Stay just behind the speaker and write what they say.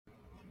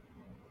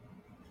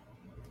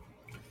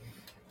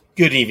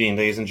Good evening,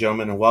 ladies and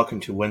gentlemen, and welcome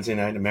to Wednesday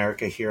Night in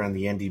America here on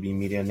the NDB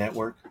Media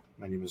Network.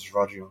 My name is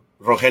Rogelio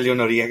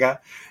Noriega,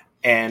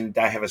 and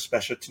I have a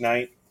special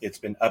tonight. It's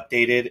been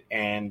updated,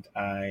 and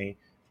I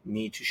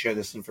need to share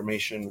this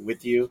information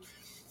with you.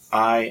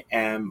 I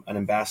am an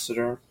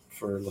ambassador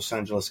for Los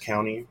Angeles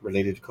County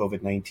related to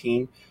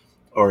COVID-19,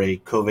 or a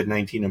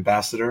COVID-19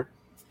 ambassador.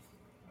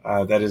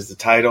 That is the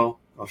title.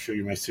 I'll show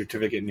you my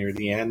certificate near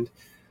the end.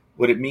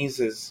 What it means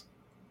is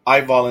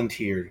I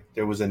volunteered.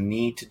 There was a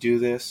need to do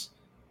this,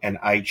 and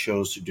I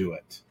chose to do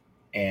it.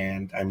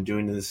 And I'm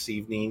doing it this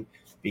evening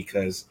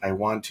because I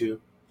want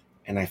to,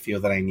 and I feel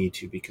that I need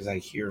to, because I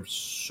hear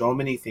so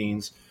many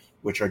things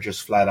which are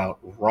just flat out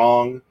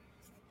wrong,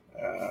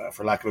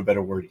 for lack of a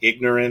better word,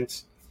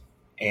 ignorant.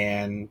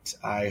 And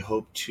I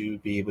hope to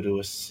be able to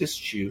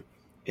assist you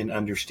in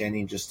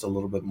understanding just a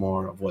little bit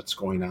more of what's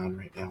going on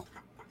right now.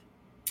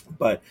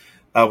 But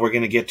we're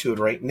going to get to it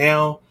right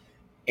now.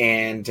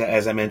 And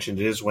as I mentioned,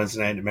 it is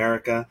Wednesday Night in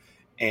America.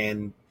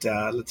 And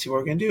let's see what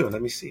we're going to do.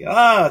 Let me see. There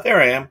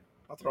I am.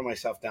 I'll throw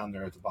myself down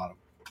there at the bottom.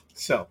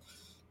 So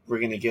we're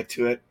going to get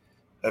to it.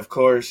 Of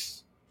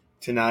course,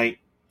 tonight,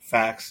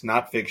 facts,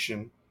 not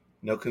fiction,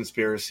 no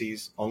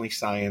conspiracies, only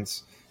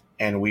science.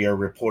 And we are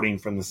reporting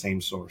from the same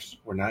source.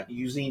 We're not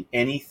using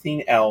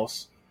anything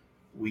else.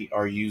 We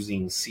are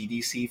using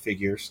CDC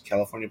figures,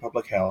 California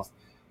Public Health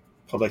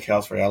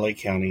for LA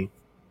County,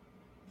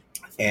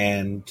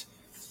 and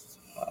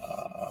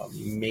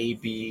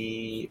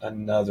maybe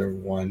another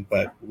one,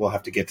 but we'll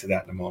have to get to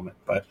that in a moment.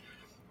 But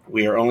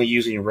we are only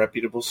using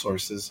reputable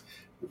sources.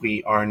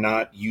 We are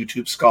not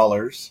YouTube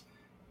scholars.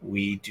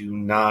 We do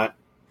not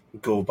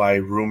go by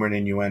rumor and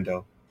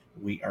innuendo.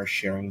 We are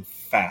sharing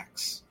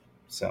facts.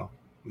 So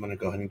I'm going to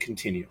go ahead and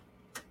continue.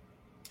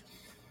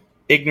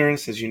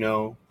 Ignorance, as you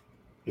know,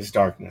 is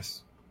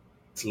darkness.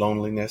 It's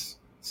loneliness.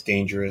 It's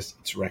dangerous.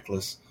 It's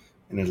reckless.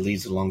 And it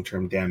leads to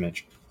long-term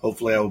damage.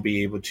 Hopefully I will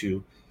be able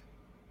to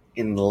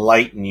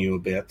enlighten you a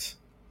bit,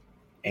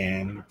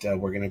 and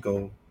we're going to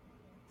go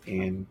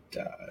and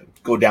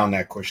go down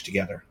that course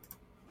together.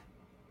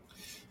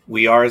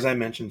 We are, as I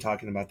mentioned,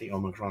 talking about the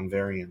Omicron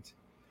variant.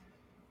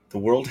 The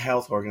World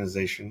Health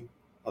Organization,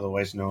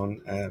 otherwise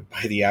known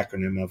by the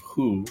acronym of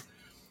WHO,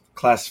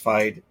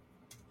 classified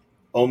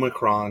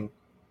Omicron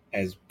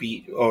as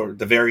the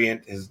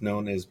variant is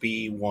known as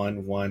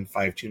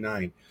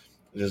B11529.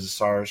 It is a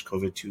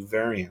SARS-CoV-2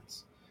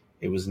 variant.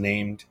 It was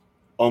named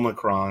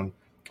Omicron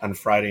on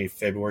Friday,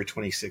 February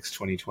 26,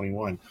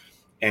 2021.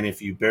 And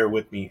if you bear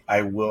with me,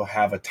 I will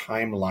have a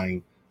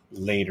timeline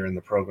later in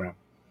the program.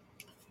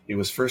 It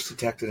was first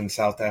detected in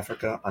South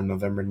Africa on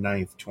November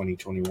 9th,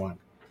 2021.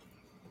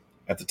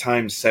 At the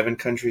time, 7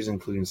 countries,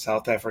 including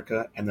South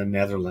Africa and the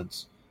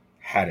Netherlands,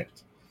 had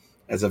it.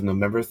 As of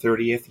November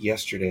 30th,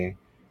 yesterday,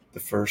 the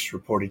first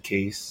reported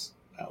case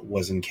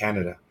was in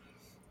Canada.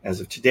 As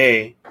of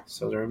today,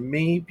 so there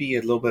may be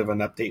a little bit of an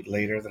update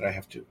later that I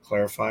have to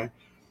clarify,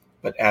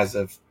 but as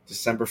of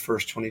December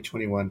 1st,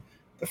 2021,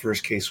 the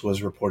first case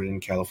was reported in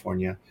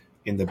California,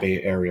 in the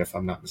Bay Area, if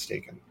I'm not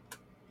mistaken.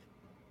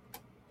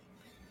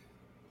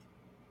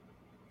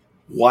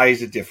 Why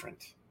is it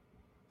different?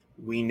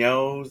 We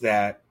know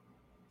that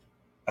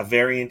a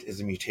variant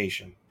is a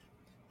mutation.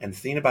 And the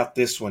thing about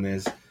this one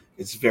is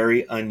it's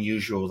very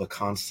unusual, the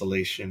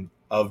constellation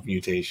of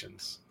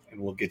mutations. And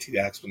we'll get to the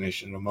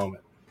explanation in a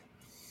moment.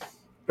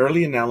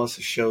 Early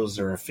analysis shows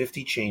there are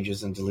 50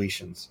 changes and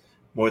deletions,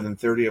 more than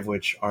 30 of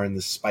which are in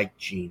the spike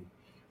gene.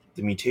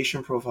 The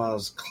mutation profile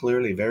is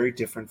clearly very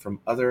different from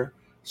other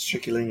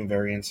circulating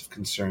variants of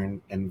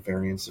concern and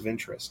variants of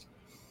interest.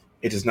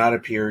 It does not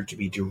appear to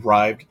be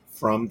derived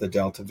from the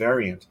Delta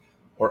variant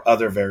or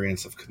other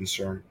variants of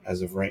concern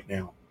as of right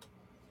now.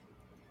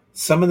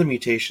 Some of the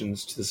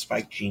mutations to the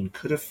spike gene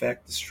could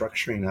affect the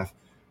structure enough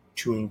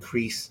to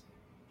increase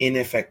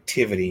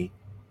ineffectivity,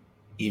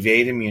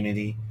 evade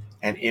immunity,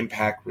 and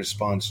impact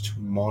response to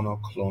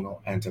monoclonal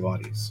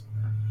antibodies.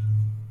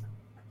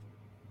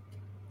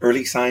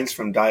 Early signs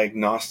from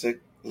diagnostic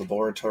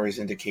laboratories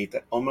indicate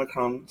that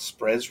Omicron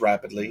spreads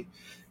rapidly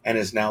and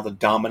is now the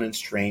dominant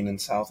strain in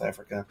South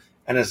Africa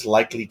and is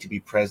likely to be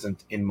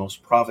present in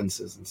most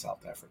provinces in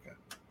South Africa.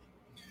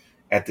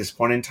 At this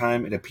point in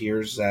time, it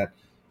appears that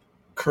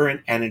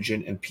current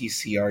antigen and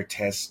PCR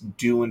tests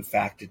do in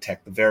fact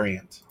detect the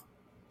variant.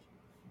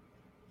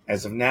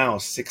 As of now,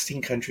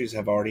 16 countries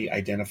have already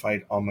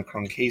identified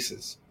Omicron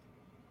cases.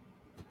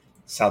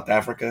 South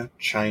Africa,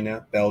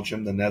 China,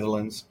 Belgium, the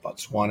Netherlands,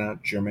 Botswana,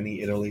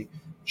 Germany, Italy,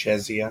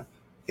 Czechia,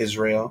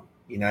 Israel,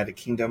 United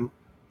Kingdom,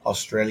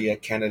 Australia,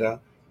 Canada,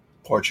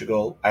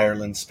 Portugal,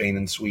 Ireland, Spain,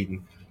 and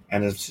Sweden.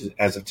 And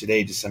as of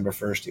today, December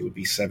 1st, it would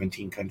be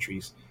 17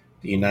 countries.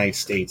 The United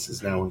States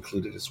is now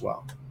included as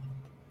well.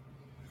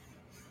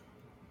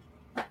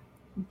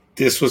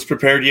 This was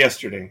prepared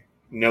yesterday.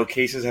 No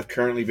cases have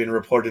currently been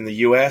reported in the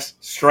U.S.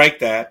 Strike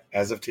that.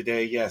 As of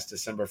today, yes,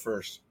 December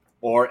 1st.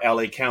 Or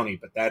LA County,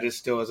 but that is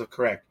still as of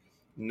correct.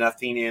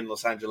 Nothing in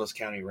Los Angeles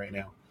County right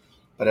now.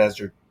 But as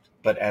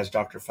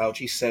Dr.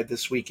 Fauci said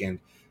this weekend,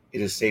 it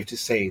is safe to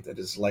say that it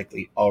is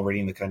likely already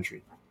in the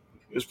country.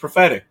 It was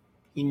prophetic.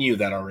 He knew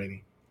that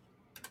already.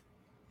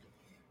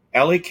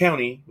 LA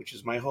County, which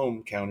is my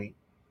home county,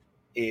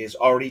 is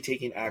already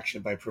taking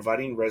action by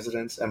providing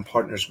residents and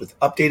partners with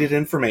updated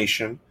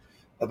information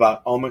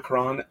about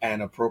Omicron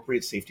and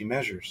appropriate safety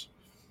measures.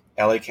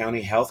 LA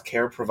County health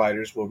care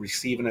providers will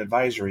receive an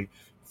advisory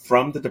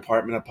from the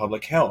Department of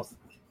Public Health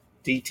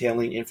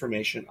detailing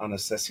information on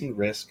assessing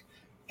risk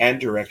and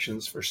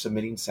directions for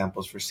submitting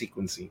samples for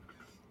sequencing.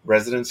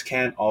 Residents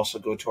can also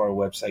go to our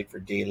website for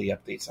daily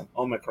updates on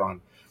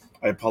Omicron.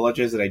 I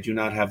apologize that I do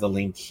not have the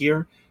link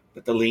here,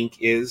 but the link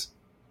is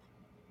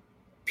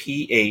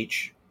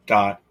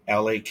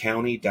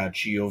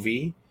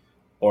ph.lacounty.gov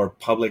or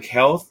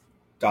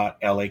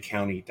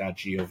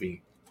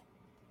publichealth.lacounty.gov.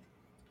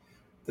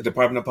 The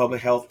Department of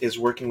Public Health is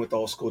working with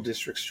all school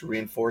districts to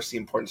reinforce the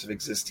importance of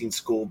existing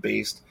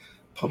school-based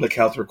public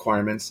health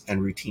requirements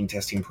and routine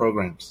testing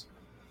programs.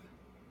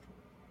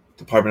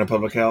 Department of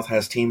Public Health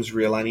has teams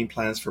realigning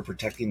plans for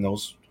protecting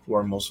those who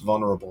are most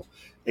vulnerable,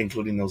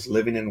 including those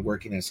living and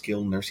working at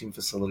skilled nursing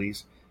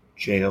facilities,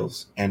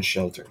 jails, and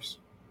shelters.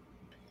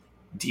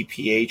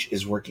 DPH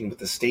is working with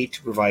the state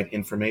to provide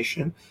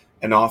information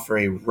and offer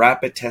a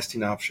rapid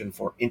testing option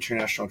for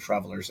international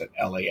travelers at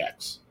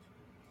LAX,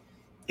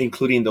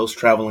 including those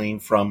traveling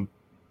from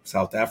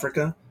South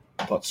Africa,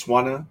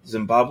 Botswana,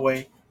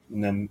 Zimbabwe,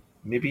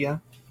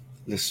 Namibia,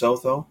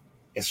 Lesotho,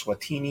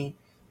 Eswatini,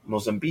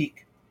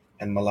 Mozambique,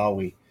 and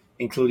Malawi,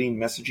 including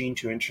messaging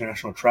to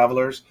international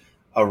travelers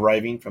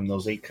arriving from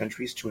those 8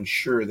 countries to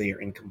ensure they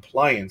are in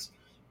compliance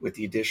with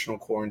the additional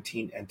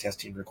quarantine and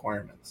testing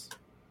requirements.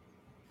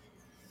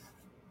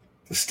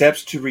 The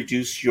steps to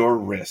reduce your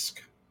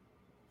risk.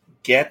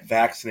 Get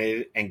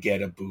vaccinated and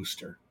get a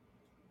booster.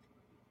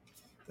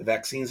 The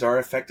vaccines are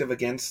effective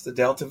against the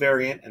Delta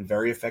variant and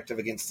very effective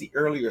against the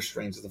earlier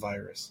strains of the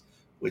virus,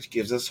 which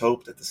gives us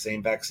hope that the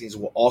same vaccines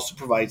will also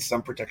provide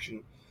some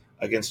protection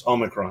against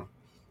Omicron.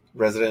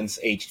 Residents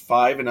aged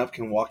 5 and up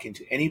can walk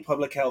into any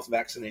public health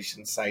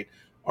vaccination site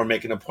or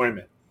make an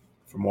appointment.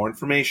 For more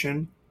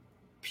information,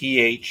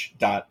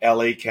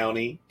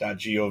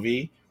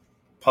 ph.lacounty.gov,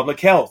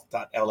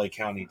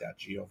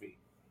 publichealth.lacounty.gov.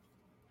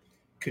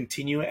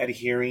 Continue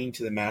adhering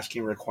to the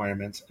masking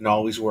requirements and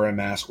always wear a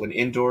mask when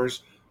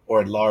indoors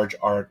or at large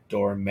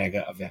outdoor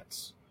mega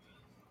events.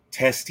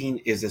 Testing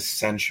is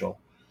essential,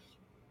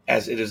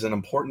 as it is an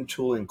important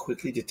tool in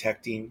quickly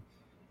detecting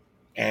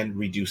and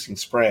reducing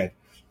spread.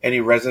 Any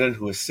resident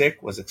who is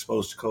sick, was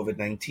exposed to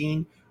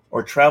COVID-19,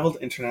 or traveled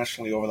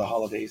internationally over the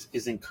holidays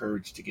is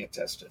encouraged to get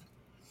tested.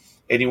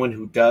 Anyone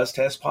who does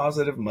test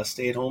positive must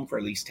stay at home for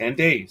at least 10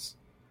 days.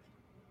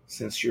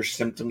 Since your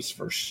symptoms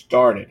first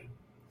started,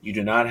 you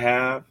do not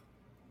have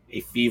a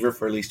fever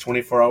for at least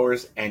 24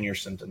 hours and your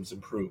symptoms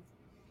improve.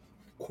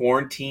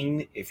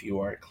 Quarantine if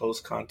you are a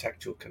close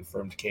contact to a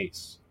confirmed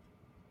case.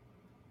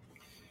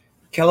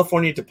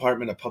 California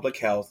Department of Public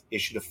Health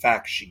issued a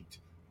fact sheet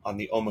on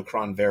the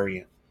Omicron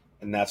variant,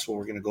 and that's what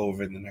we're going to go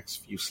over in the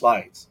next few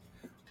slides.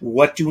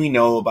 What do we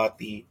know about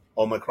the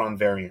Omicron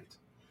variant?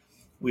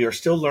 We are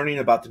still learning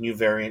about the new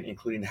variant,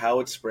 including how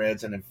it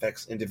spreads and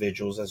infects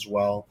individuals, as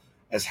well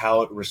as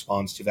how it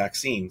responds to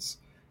vaccines.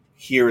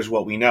 Here is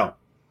what we know.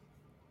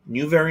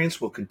 New variants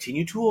will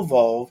continue to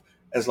evolve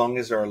as long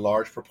as there are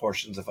large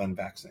proportions of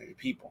unvaccinated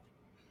people.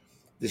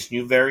 This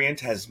new variant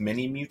has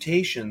many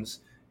mutations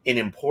in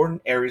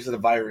important areas of the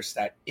virus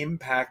that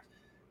impact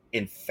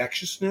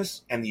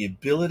infectiousness and the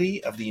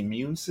ability of the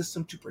immune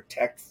system to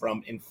protect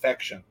from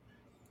infection.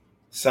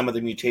 Some of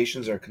the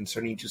mutations are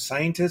concerning to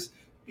scientists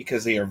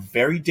because they are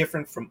very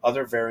different from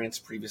other variants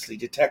previously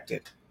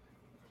detected,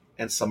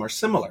 and some are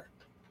similar.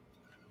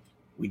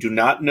 We do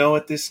not know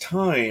at this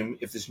time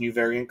if this new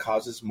variant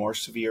causes more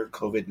severe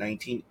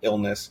COVID-19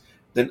 illness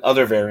than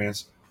other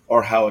variants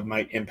or how it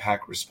might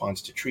impact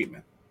response to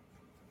treatment.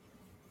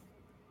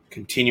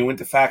 Continuing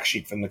the fact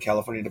sheet from the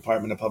California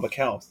Department of Public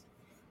Health.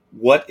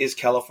 What is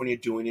California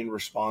doing in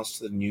response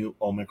to the new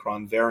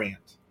Omicron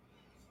variant?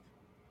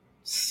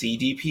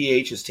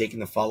 CDPH is taking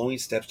the following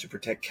steps to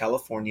protect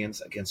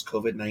Californians against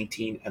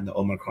COVID-19 and the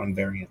Omicron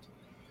variant.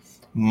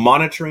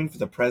 Monitoring for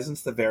the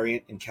presence of the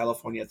variant in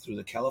California through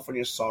the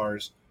California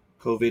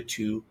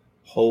SARS-CoV-2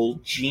 Whole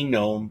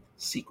Genome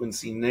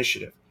Sequencing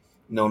Initiative,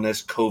 known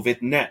as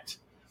COVIDNet.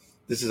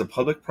 This is a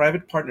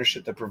public-private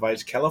partnership that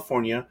provides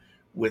California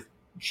with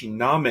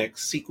genomic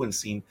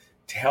sequencing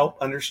to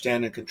help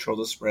understand and control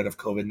the spread of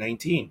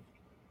COVID-19.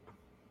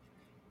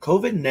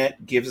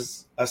 COVIDNet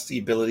gives us the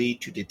ability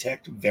to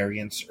detect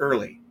variants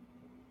early.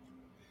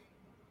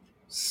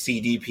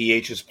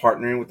 CDPH is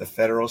partnering with the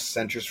Federal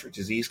Centers for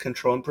Disease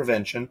Control and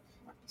Prevention,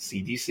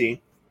 CDC,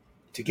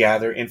 to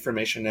gather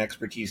information and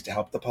expertise to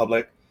help the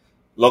public,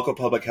 local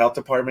public health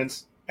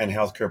departments, and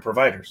healthcare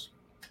providers.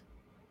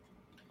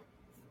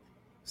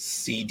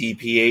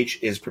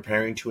 CDPH is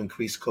preparing to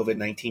increase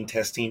COVID-19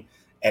 testing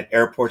at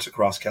airports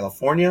across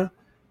California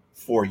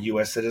for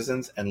U.S.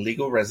 citizens and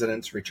legal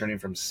residents returning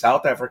from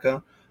South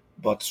Africa,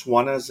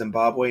 Botswana,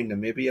 Zimbabwe,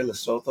 Namibia,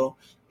 Lesotho,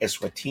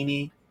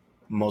 Eswatini,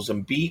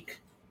 Mozambique,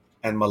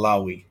 and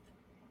Malawi.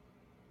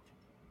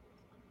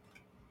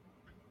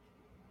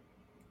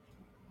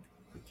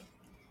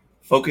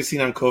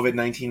 focusing on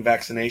COVID-19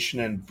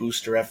 vaccination and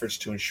booster efforts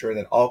to ensure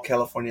that all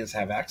Californians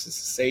have access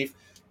to safe,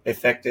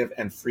 effective,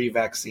 and free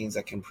vaccines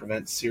that can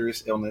prevent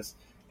serious illness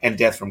and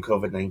death from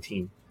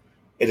COVID-19.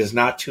 It is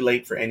not too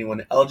late for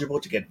anyone eligible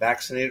to get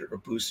vaccinated or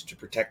boosted to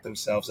protect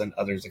themselves and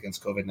others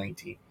against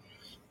COVID-19.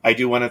 I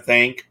do want to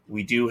thank,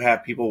 we do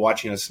have people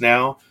watching us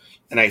now,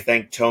 and I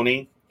thank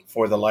Tony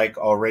for the like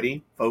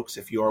already. Folks,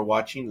 if you are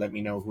watching, let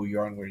me know who you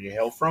are and where you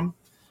hail from.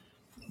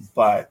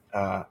 But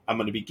I'm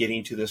going to be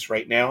getting to this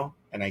right now,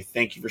 and I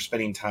thank you for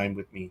spending time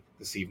with me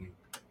this evening.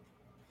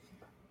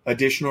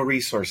 Additional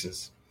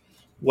resources.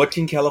 What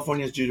can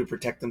Californians do to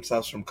protect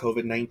themselves from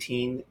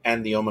COVID-19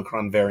 and the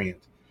Omicron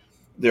variant?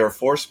 There are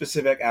 4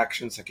 specific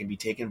actions that can be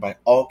taken by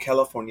all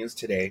Californians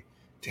today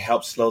to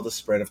help slow the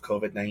spread of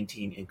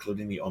COVID-19,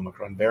 including the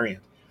Omicron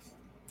variant.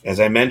 As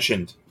I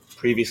mentioned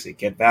previously,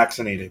 get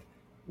vaccinated,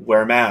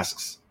 wear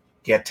masks,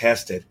 get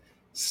tested,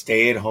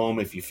 stay at home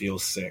if you feel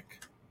sick.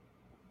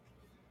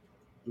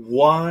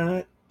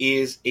 What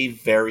is a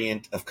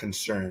variant of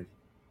concern?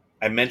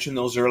 I mentioned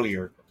those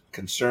earlier,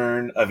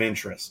 concern of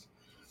interest.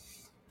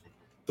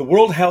 The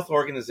World Health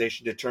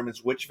Organization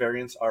determines which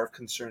variants are of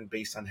concern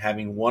based on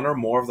having one or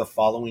more of the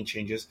following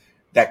changes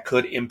that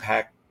could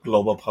impact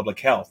global public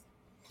health.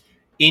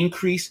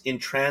 Increase in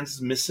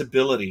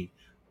transmissibility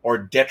or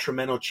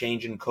detrimental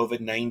change in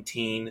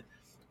COVID-19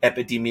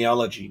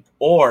 epidemiology,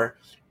 or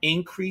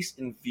increase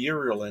in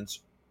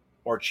virulence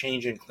or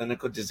change in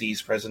clinical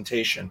disease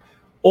presentation,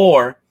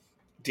 or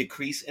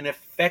decrease in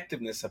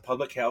effectiveness of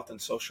public health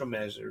and social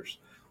measures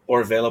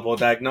or available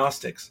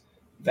diagnostics,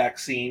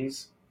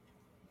 vaccines,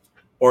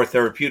 or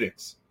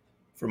therapeutics.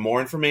 For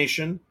more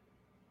information,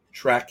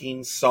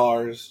 tracking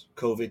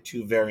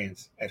SARS-CoV-2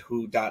 variants at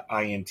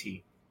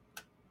who.int.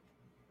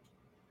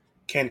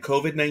 Can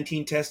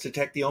COVID-19 tests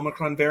detect the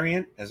Omicron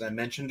variant? As I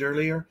mentioned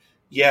earlier,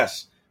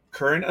 yes.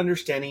 Current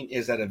understanding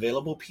is that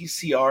available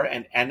PCR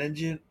and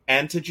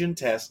antigen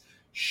tests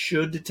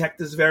should detect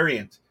this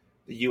variant.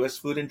 The U.S.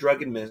 Food and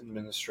Drug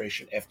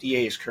Administration,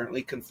 FDA, is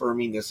currently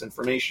confirming this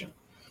information.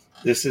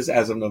 This is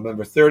as of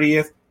November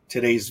 30th.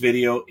 Today's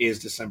video is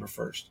December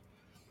 1st.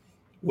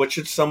 What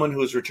should someone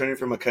who is returning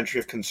from a country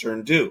of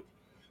concern do?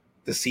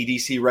 The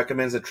CDC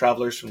recommends that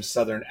travelers from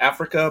Southern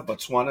Africa,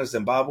 Botswana,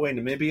 Zimbabwe,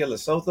 Namibia,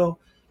 Lesotho,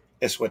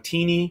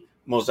 Eswatini,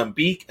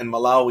 Mozambique, and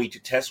Malawi to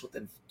test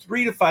within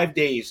 3 to 5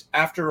 days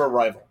after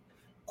arrival,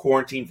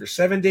 quarantine for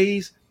 7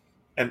 days,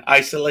 and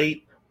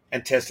isolate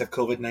and test if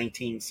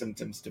COVID-19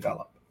 symptoms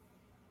develop.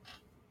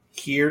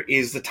 Here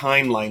is the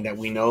timeline that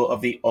we know of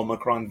the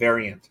Omicron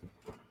variant.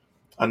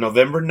 On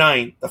November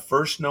 9th, the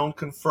first known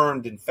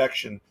confirmed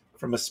infection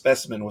from a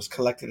specimen was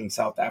collected in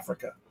South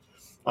Africa.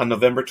 On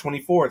November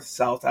 24th,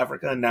 South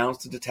Africa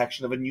announced the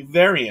detection of a new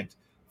variant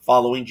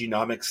following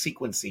genomic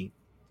sequencing.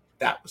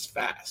 That was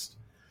fast.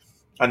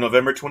 On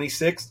November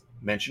 26th,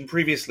 mentioned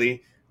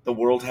previously, the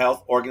World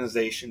Health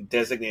Organization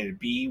designated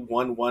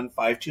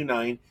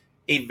B11529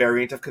 a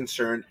variant of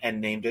concern and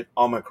named it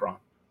Omicron.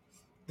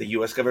 The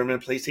U.S.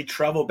 government placed a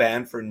travel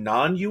ban for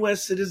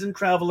non-U.S. citizen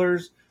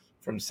travelers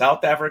from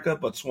South Africa,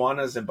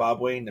 Botswana,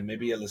 Zimbabwe,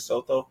 Namibia,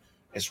 Lesotho,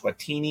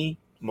 Eswatini,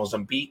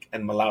 Mozambique,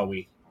 and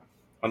Malawi.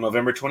 On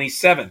November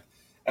 27th,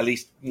 at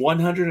least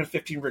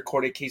 115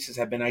 recorded cases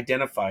have been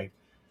identified,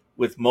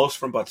 with most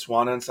from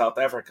Botswana and South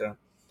Africa,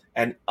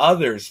 and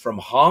others from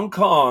Hong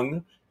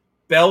Kong,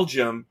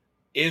 Belgium,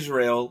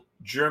 Israel,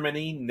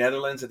 Germany,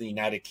 Netherlands, and the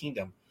United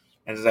Kingdom.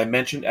 And as I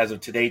mentioned, as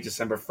of today,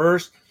 December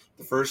 1st,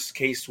 the first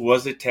case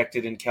was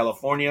detected in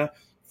California.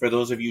 For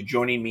those of you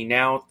joining me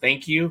now,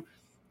 thank you.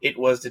 It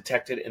was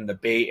detected in the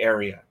Bay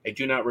Area. I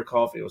do not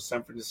recall if it was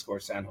San Francisco or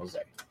San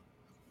Jose.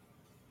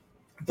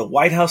 The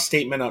White House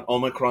statement on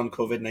Omicron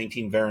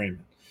COVID-19 variant.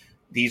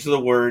 These are the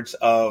words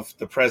of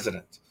the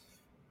president.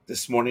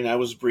 This morning I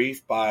was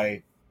briefed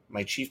by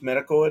my chief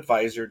medical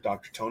advisor,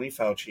 Dr. Tony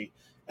Fauci,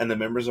 and the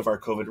members of our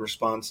COVID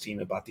response team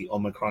about the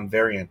Omicron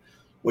variant,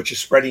 which is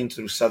spreading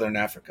through southern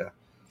Africa.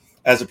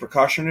 As a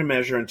precautionary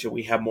measure until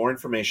we have more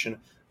information,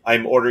 I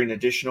am ordering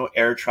additional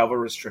air travel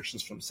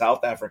restrictions from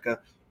South Africa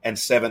and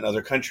 7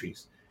 other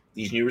countries.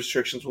 These new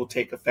restrictions will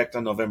take effect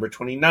on November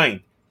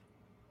 29th,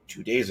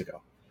 2 days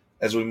ago.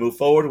 As we move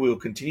forward, we will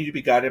continue to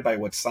be guided by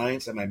what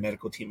science and my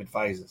medical team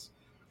advises.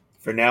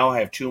 For now, I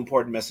have 2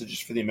 important messages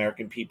for the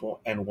American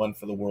people and 1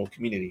 for the world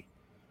community.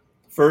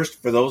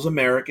 First, for those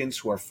Americans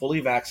who are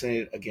fully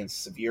vaccinated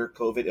against severe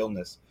COVID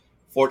illness,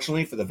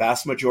 fortunately for the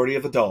vast majority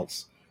of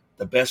adults,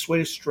 the best way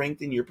to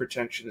strengthen your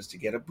protection is to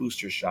get a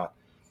booster shot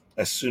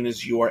as soon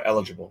as you are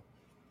eligible.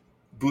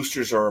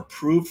 Boosters are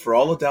approved for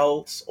all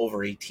adults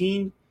over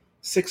 18,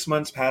 6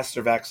 months past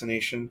their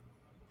vaccination,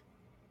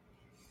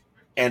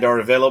 and are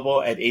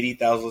available at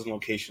 80,000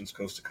 locations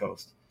coast to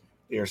coast.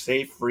 They are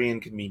safe, free, and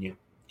convenient.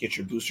 Get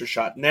your booster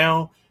shot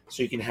now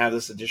so you can have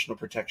this additional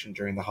protection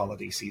during the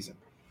holiday season.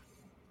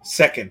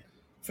 Second,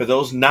 for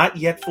those not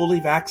yet fully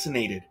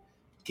vaccinated,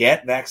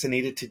 get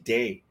vaccinated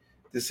today.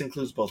 This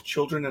includes both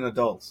children and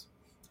adults.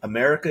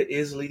 America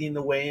is leading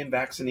the way in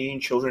vaccinating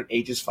children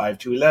ages 5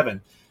 to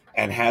 11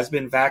 and has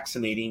been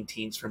vaccinating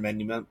teens for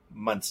many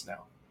months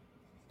now.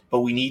 but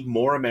we need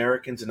more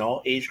Americans in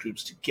all age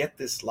groups to get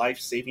this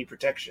life-saving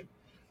protection.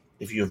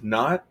 If you have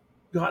not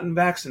gotten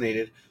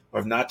vaccinated or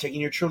have not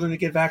taken your children to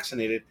get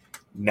vaccinated,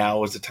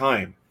 now is the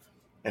time.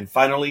 And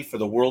finally, for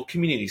the world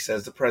community,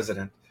 says the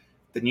president,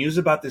 the news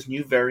about this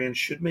new variant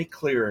should make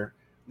clearer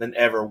than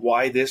ever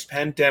why this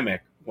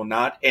pandemic will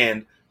not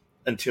end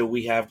until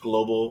we have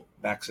global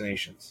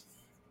vaccinations.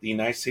 The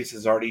United States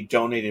has already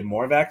donated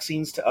more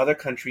vaccines to other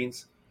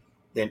countries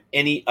than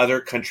any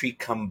other country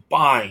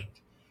combined.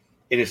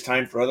 It is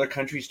time for other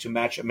countries to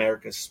match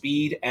America's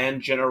speed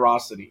and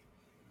generosity.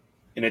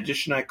 In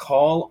addition, I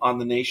call on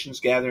the nations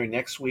gathering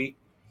next week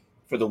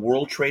for the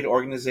World Trade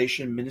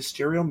Organization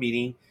ministerial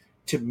meeting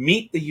to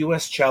meet the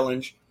U.S.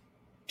 challenge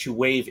to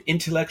waive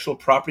intellectual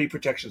property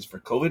protections for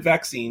COVID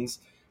vaccines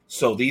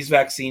so these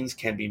vaccines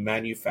can be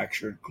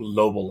manufactured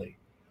globally.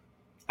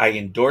 I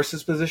endorsed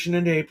this position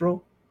in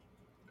April.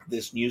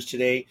 This news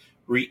today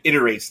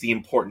reiterates the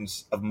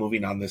importance of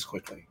moving on this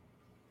quickly.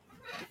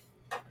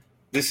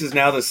 This is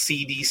now the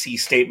CDC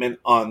statement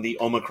on the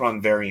Omicron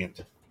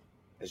variant.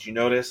 As you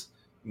notice,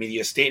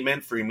 media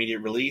statement for immediate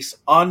release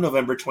on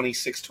November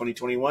 26,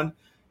 2021.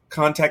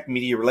 Contact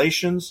Media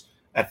Relations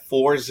at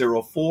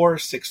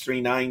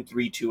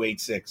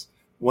 404-639-3286.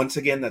 Once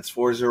again, that's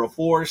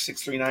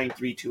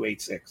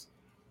 404-639-3286.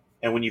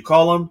 And when you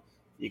call them,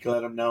 you can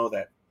let them know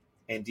that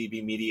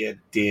NDB Media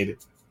did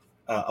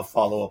a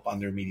follow-up on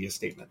their media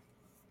statement.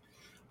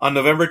 On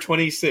November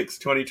 26,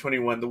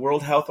 2021, the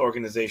World Health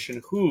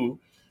Organization, WHO,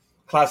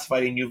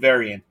 classified a new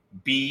variant,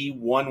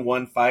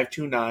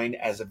 B11529,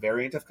 as a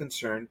variant of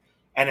concern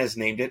and has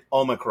named it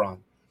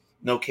Omicron.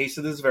 No cases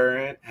of this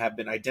variant have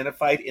been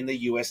identified in the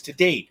U.S. to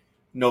date,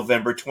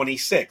 November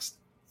 26th,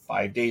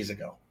 5 days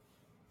ago.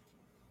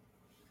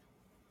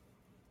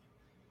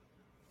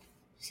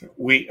 So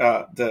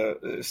the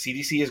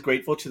CDC is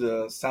grateful to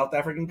the South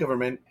African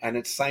government and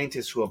its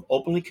scientists who have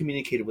openly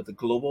communicated with the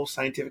global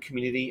scientific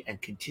community and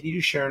continue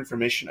to share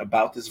information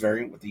about this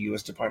variant with the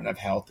U.S. Department of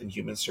Health and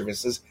Human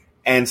Services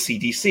and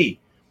CDC.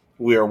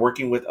 We are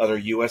working with other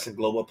U.S. and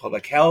global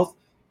public health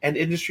and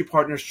industry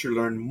partners to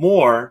learn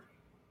more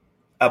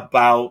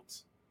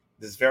about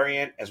this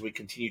variant as we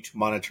continue to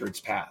monitor its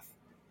path.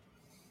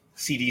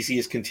 CDC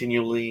is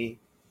continually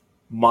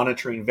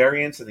monitoring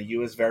variants, and the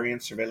U.S.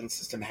 variant surveillance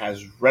system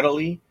has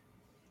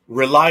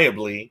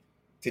reliably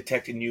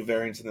detected new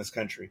variants in this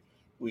country.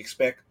 We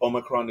expect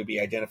Omicron to be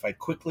identified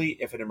quickly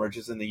if it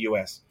emerges in the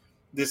U.S.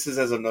 This is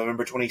as of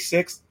November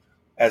 26th.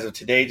 As of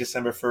today,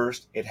 December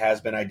 1st, it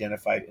has been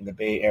identified in the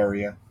Bay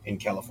Area in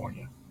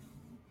California.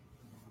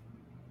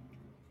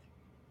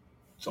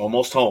 It's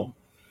almost home.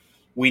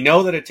 We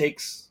know what it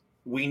takes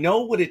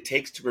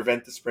to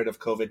prevent the spread of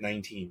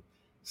COVID-19.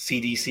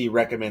 CDC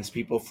recommends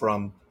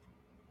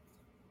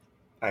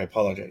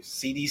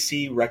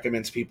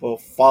people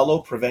follow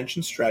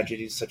prevention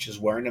strategies such as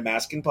wearing a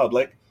mask in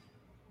public,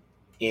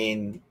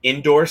 in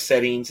indoor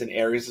settings in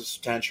areas of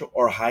substantial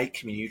or high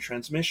community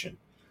transmission,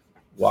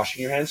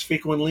 washing your hands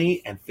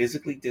frequently, and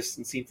physically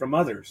distancing from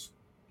others.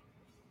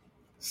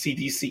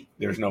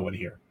 There's no one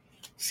here.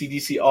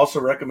 CDC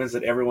also recommends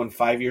that everyone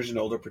 5 years and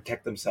older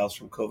protect themselves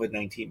from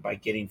COVID-19 by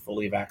getting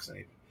fully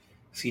vaccinated.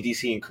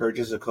 CDC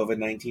encourages a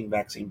COVID-19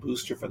 vaccine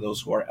booster for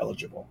those who are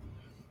eligible.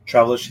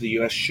 Travelers to the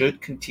U.S. should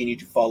continue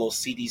to follow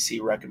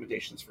CDC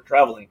recommendations for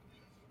traveling.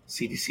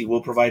 CDC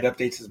will provide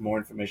updates as more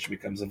information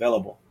becomes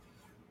available.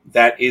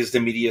 That is the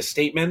media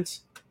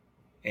statement,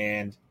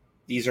 and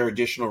these are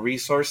additional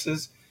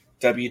resources.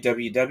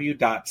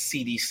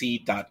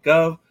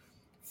 www.cdc.gov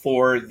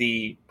for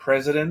the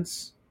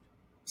president's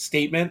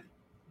statement,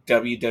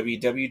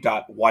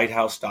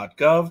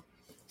 www.whitehouse.gov.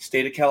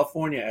 State of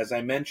California, as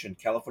I mentioned,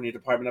 California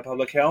Department of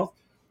Public Health,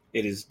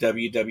 it is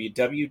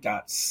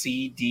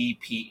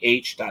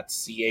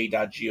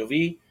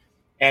www.cdph.ca.gov.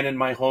 And in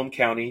my home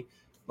county,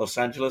 Los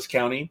Angeles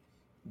County,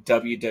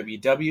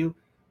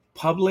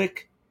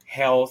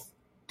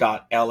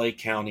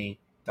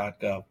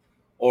 www.publichealth.lacounty.gov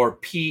or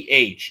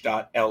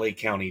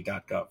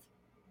ph.lacounty.gov.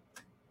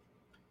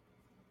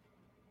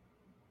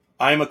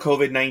 I'm a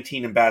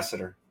COVID-19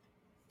 ambassador.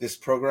 This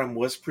program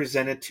was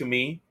presented to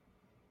me,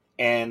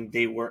 and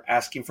they were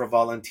asking for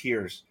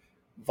volunteers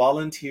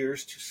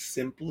to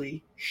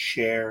simply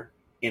share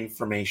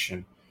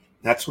information.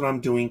 That's what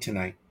I'm doing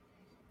tonight.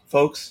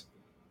 Folks,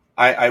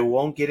 I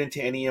won't get into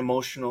any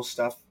emotional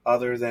stuff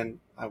other than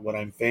what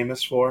I'm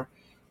famous for,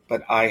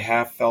 but I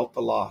have felt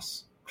the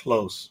loss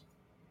close.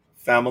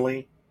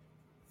 Family,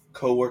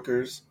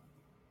 co-workers,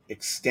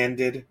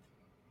 extended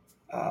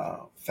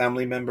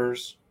family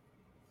members,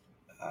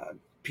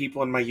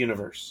 people in my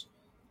universe.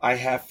 I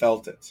have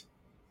felt it,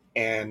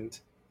 and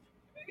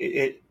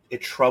it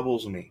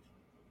troubles me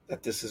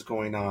that this is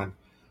going on.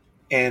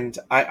 And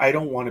I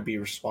don't want to be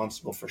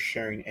responsible for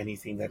sharing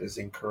anything that is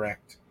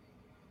incorrect.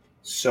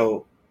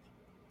 So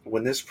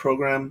when this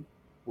program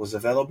was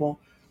available,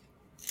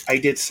 I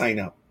did sign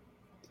up.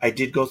 I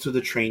did go through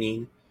the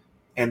training,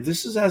 and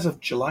this is as of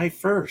July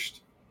 1st.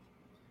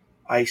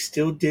 I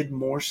still did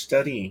more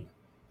studying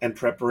and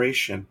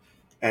preparation,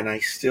 and I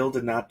still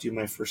did not do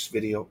my first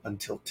video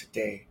until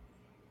today.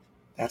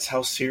 That's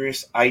how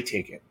serious I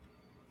take it.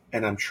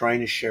 And I'm trying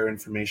to share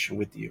information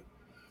with you.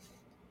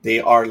 They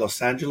are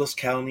Los Angeles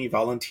County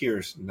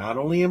volunteers, not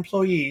only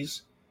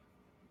employees,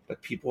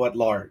 but people at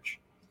large.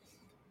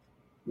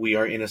 We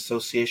are in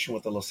association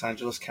with the Los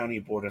Angeles County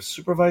Board of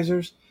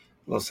Supervisors,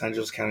 Los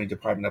Angeles County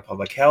Department of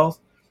Public Health,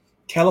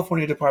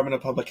 California Department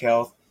of Public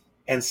Health,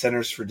 and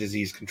Centers for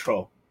Disease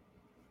Control.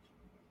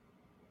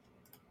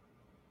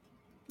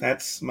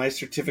 That's my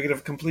certificate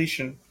of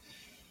completion.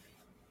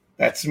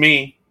 That's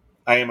me.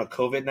 I am a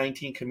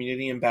COVID-19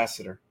 community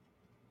ambassador.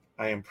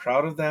 I am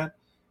proud of that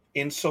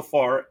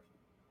insofar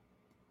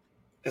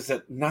as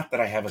that not that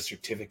I have a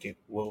certificate,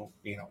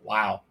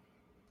 wow,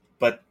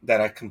 but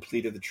that I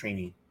completed the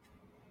training.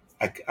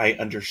 I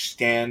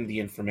understand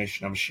the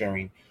information I'm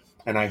sharing,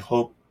 and I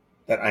hope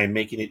that I am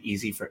making it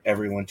easy for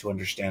everyone to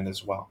understand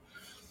as well.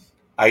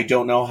 I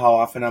don't know how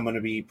often I'm going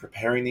to be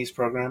preparing these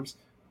programs,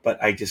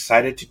 but I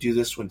decided to do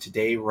this one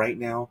today, right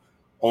now,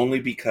 only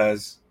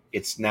because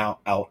it's now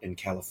out in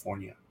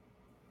California.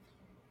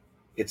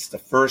 It's the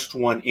first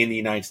one in the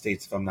United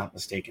States, if I'm not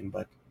mistaken,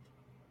 but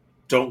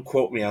don't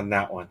quote me on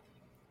that one.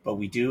 But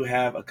we do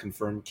have a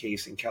confirmed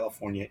case in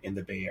California in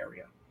the Bay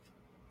Area.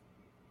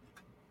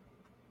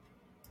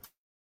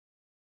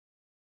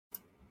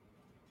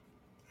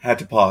 Had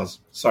to pause.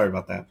 Sorry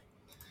about that.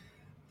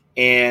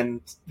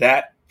 And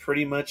that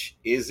pretty much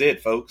is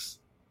it, folks.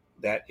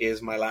 That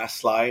is my last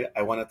slide.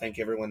 I want to thank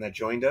everyone that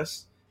joined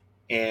us.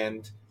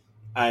 And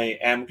I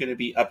am going to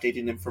be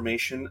updating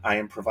information. I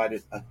am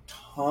provided a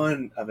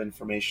ton of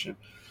information.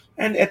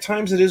 And at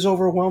times it is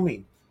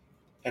overwhelming.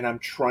 And I'm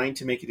trying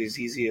to make it as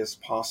easy as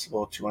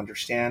possible to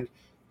understand.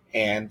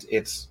 And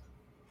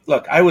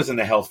look, I was in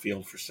the health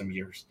field for some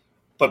years.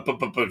 But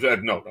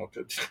no.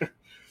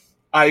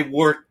 I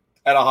worked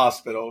at a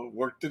hospital,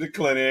 worked at a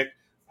clinic.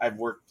 I've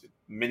worked at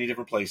many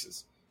different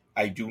places.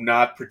 I do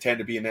not pretend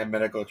to be a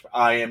medical expert.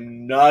 I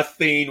am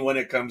nothing when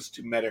it comes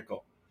to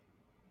medical.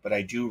 But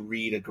I do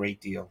read a great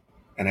deal,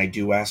 and I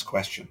do ask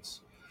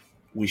questions.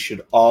 We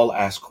should all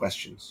ask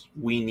questions.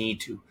 We need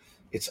to.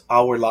 It's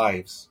our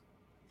lives.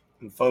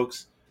 And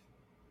folks,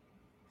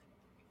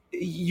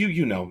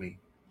 you know me.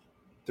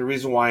 The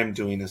reason why I'm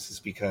doing this is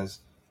because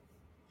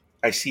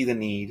I see the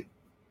need,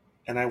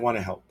 and I want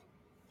to help.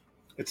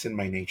 It's in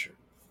my nature.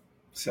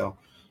 So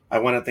I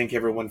want to thank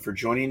everyone for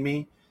joining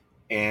me,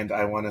 and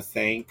I want to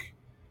thank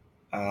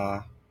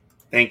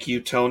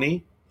you,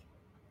 Tony.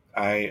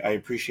 I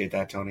appreciate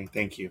that, Tony.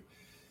 Thank you.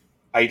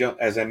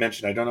 As I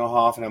mentioned, I don't know how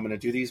often I'm going to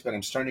do these, but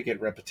I'm starting to get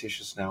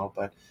repetitious now.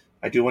 But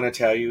I do want to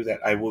tell you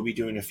that I will be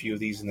doing a few of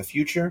these in the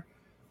future.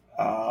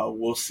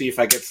 We'll see if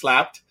I get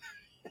slapped.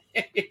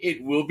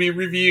 It will be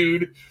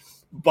reviewed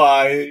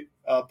by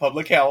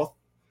public health,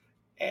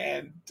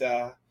 and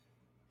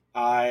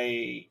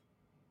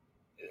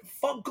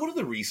go to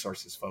the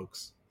resources,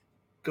 folks.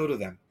 Go to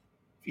them.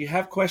 If you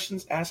have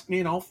questions, ask me,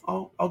 and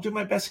I'll do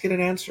my best to get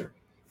an answer.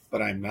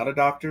 But I'm not a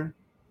doctor.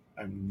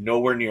 I'm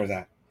nowhere near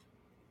that.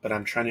 But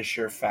I'm trying to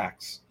share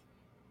facts.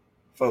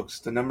 Folks,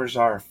 the numbers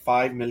are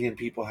 5 million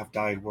people have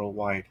died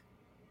worldwide.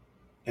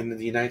 And in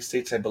the United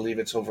States, I believe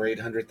it's over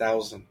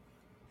 800,000.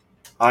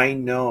 I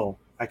know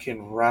I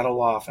can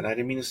rattle off, and I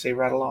didn't mean to say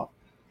rattle off,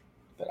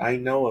 but I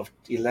know of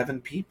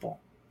 11 people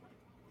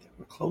that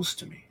were close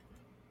to me.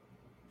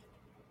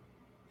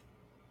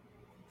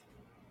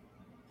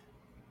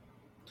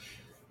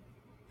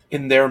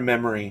 In their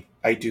memory,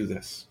 I do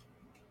this.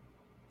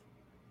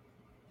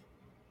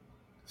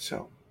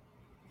 So,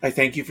 I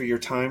thank you for your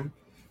time,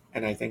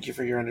 and I thank you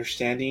for your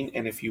understanding.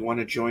 And if you want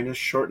to join us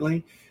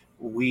shortly,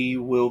 we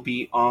will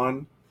be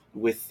on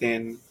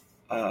within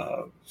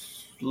a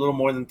little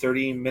more than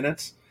 30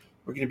 minutes.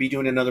 We're going to be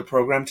doing another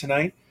program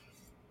tonight,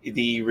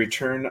 the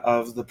return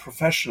of the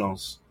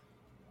professionals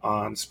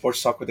on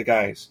Sports Talk with the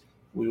Guys.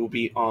 We will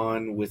be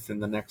on within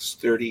the next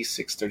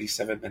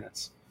 37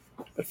 minutes.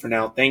 But for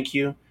now, thank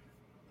you.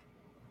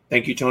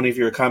 Thank you, Tony, for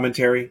your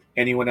commentary.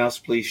 Anyone else,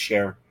 please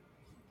share.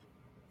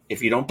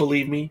 If you don't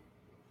believe me,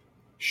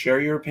 share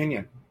your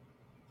opinion.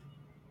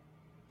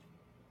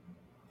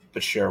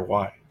 But share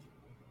why.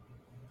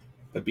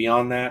 But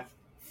beyond that,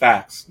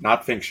 facts,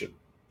 not fiction.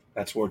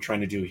 That's what we're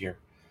trying to do here.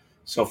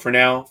 So for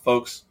now,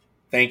 folks,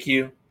 thank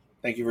you.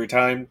 Thank you for your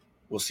time.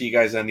 We'll see you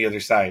guys on the other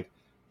side.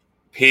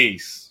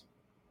 Peace.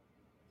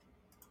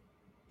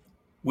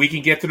 We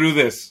can get through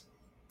this.